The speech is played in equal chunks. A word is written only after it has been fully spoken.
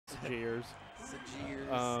Shears.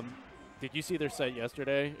 Shears. Did you see their set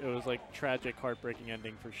yesterday? It was like tragic, heartbreaking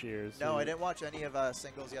ending for Shears. No, I didn't watch any of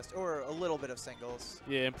singles yesterday, or a little bit of singles.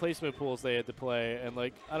 Yeah, in placement pools they had to play, and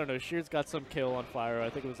like I don't know, Shears got some kill on Firo.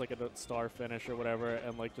 I think it was like a star finish or whatever,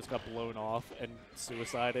 and like just got blown off and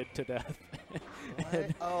suicided to death.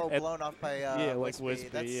 Blown off by yeah, like Wispy.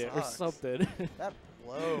 Wispy, yeah, or something. That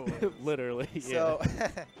blows. Literally, so,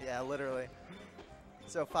 yeah, literally.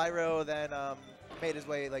 So Firo then made his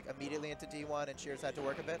way like immediately into D1, and Shears had to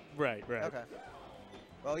work a bit. Right. Okay.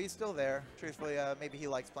 Well, he's still there. Truthfully, maybe he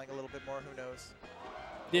likes playing a little bit more. Who knows?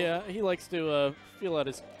 Yeah, he likes to feel out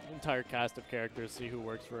his entire cast of characters, see who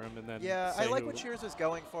works for him, and then. Yeah, I like what Shears was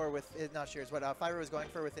going for with not Shears, what Firo was going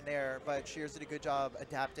for with the Nair, but Shears did a good job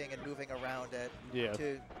adapting and moving around it. Yeah.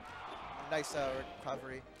 To nice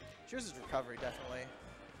recovery. Shears' recovery definitely.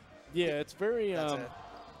 Yeah, it's very.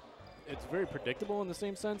 It's very predictable in the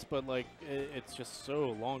same sense, but like it's just so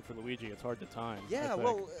long for Luigi, it's hard to time. Yeah,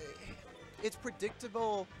 well, it's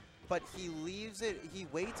predictable, but he leaves it. He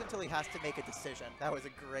waits until he has to make a decision. That was a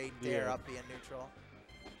great dare up being neutral.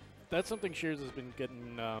 That's something Shears has been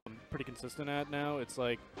getting pretty consistent at now. It's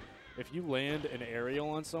like if you land an aerial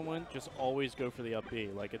on someone, just always go for the up B.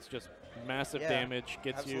 Like it's just massive damage,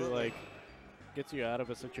 gets you like gets you out of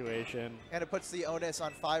a situation, and it puts the onus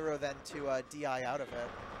on Firo then to DI out of it.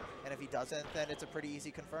 And if he doesn't, then it's a pretty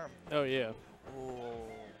easy confirm. Oh, yeah. Ooh.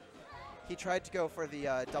 He tried to go for the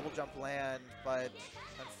double jump land, but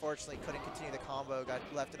unfortunately couldn't continue the combo, got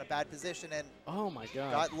left in a bad position, and oh my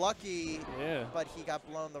god, got lucky, but he got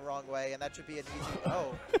blown the wrong way, and that should be an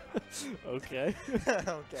easy, Okay.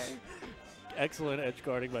 Okay. Excellent edge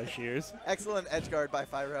guarding by Shears. Excellent edge guard by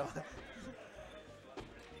Firo.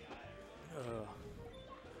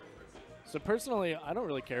 So personally, I don't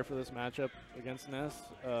really care for this matchup against Ness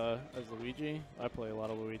as Luigi. I play a lot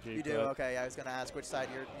of Luigi. You do? Okay, I was going to ask which side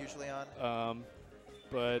you're usually on.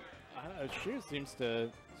 But Shears seems to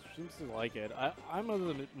like it. I'm of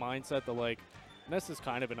the mindset that like Ness is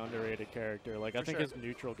kind of an underrated character. Like I think his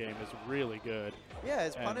neutral game is really good. Yeah,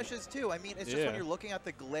 his punishes too. I mean, it's just when you're looking at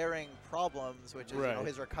the glaring problems, which is you know,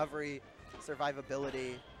 his recovery,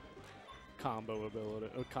 survivability, combo ability.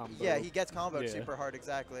 Combo. Yeah, he gets comboed super hard.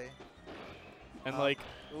 Exactly. And like,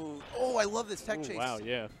 oh, I love this tech chase. Wow,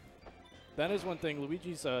 yeah. That is one thing.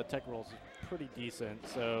 Luigi's tech rolls is pretty decent.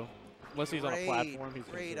 So unless he's on a platform, he's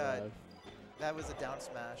going to survive. That was a down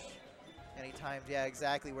smash. And he timed,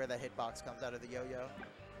 exactly where the hitbox comes out of the yo-yo.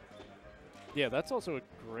 Yeah, that's also a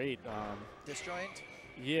great disjoint.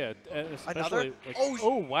 Yeah, especially. Another? Like,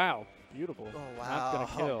 oh, wow, beautiful. Oh wow. Not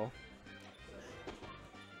gonna kill.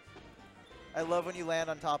 I love when you land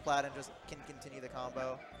on top plat and just can continue the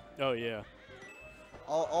combo. Oh yeah.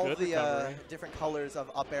 All the different colors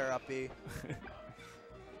of up air, up B.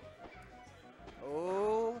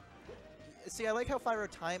 Oh. See, I like how Firo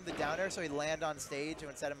timed the down air so he'd land on stage and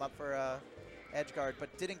would set him up for edge guard,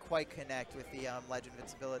 but didn't quite connect with the ledge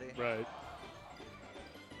invincibility. Right.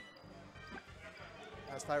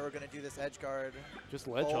 How's Firo going to do this edge guard? Just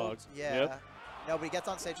ledge hogs. Yeah. Yep. No, but he gets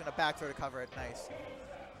on stage and a back throw to cover it. Nice.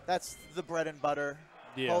 That's the bread and butter.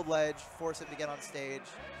 Yeah. Hold ledge, force him to get on stage,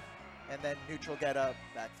 and then neutral get up,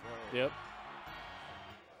 back throw. Yep.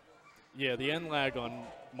 Yeah, the end lag on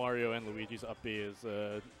Mario and Luigi's up B is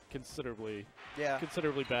considerably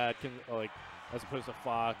bad, like as opposed to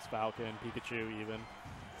Fox, Falcon, Pikachu even.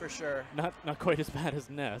 For sure. Not quite as bad as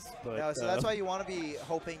Ness, but no, so that's why you want to be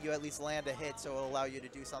hoping you at least land a hit, so it'll allow you to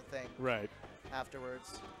do something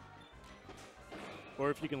afterwards. Or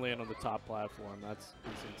if you can land on the top platform, that's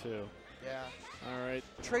decent too. Yeah. All right.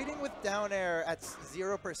 Trading with down air at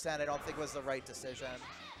 0%, I don't think was the right decision.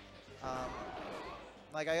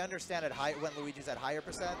 Like I understand at when Luigi's at higher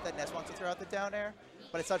percent that Ness wants to throw out the down air,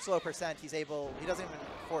 but at such low percent, he doesn't even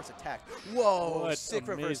force a tech. Whoa, sick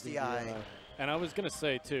reverse DI. And I was gonna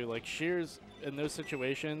say too, like Shears in those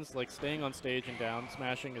situations, like staying on stage and down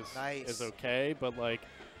smashing is okay, but like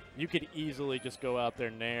you could easily just go out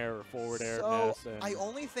there nair or forward air Ness. And I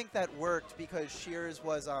only think that worked because Shears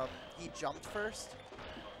was he jumped first.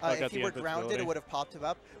 If he were grounded, it would have popped him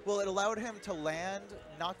up. Well, it allowed him to land,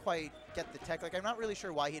 not quite get the tech. Like I'm not really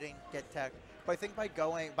sure why he didn't get tech, but I think by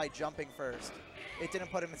jumping first, it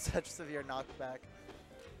didn't put him in such severe knockback.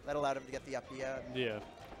 That allowed him to get the up B out. Yeah.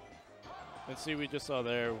 And see, we just saw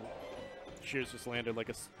there, Shears just landed like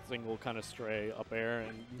a single kind of stray up air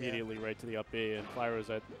and immediately right to the up B, and Firo's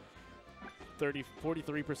at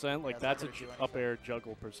 43%. Like that's a up air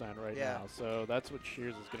juggle percent right now. So that's what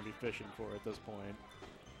Shears is going to be fishing for at this point.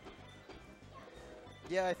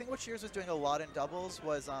 Yeah, I think what Shears was doing a lot in doubles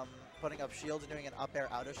was putting up shields and doing an up air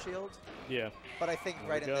out of shield. Yeah. But I think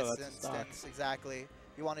right in this instance, exactly.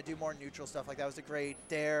 You want to do more neutral stuff. Like that was a great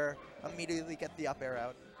dare. Immediately get the up air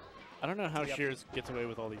out. I don't know how Shears gets away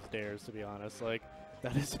with all these dares, to be honest. Like,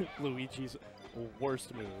 that is Luigi's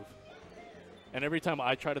worst move. And every time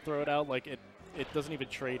I try to throw it out, like, it doesn't even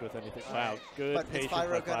trade with anything. Wow, good but patience by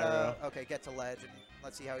by Firo. Okay, get to ledge, and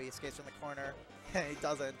let's see how he escapes from the corner. He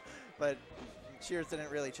doesn't, but Shears didn't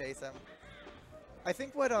really chase him. I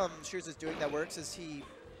think what Shears is doing that works is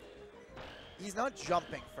he's not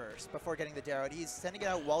jumping first before getting the dare out. He's sending it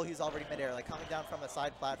out while he's already midair, like coming down from a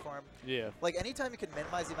side platform. Yeah. Like anytime you can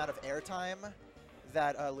minimize the amount of air time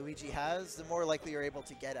that Luigi has, the more likely you're able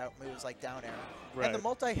to get out moves like down air. Right. And the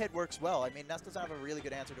multi-hit works well. I mean, Ness doesn't have a really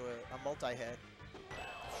good answer to a multi-hit.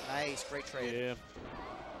 Nice, great trade. Yeah.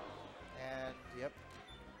 And, yep.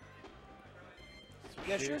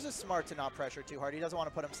 Yeah, Shears is smart to not pressure too hard. He doesn't want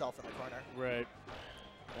to put himself in the corner. Right.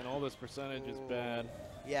 And all this percentage is bad.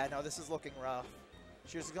 Yeah, no, this is looking rough.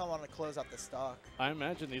 Shears is going to want to close out the stock. I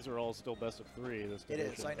imagine these are all still best of 3. This it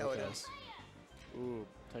is, I know it is. Ooh,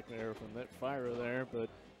 technical error from that Firo there, but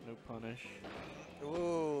no punish.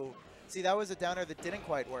 Ooh. See, that was a down air that didn't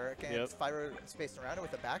quite work, and Firo spaced around it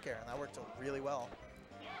with a back air, and that worked really well.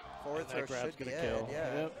 Forward throw should be it. Kill.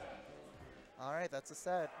 Yeah. Yep. All right, that's a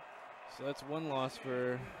set. So that's one loss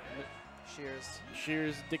for Shears.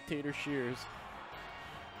 Shears, Dictator Shears.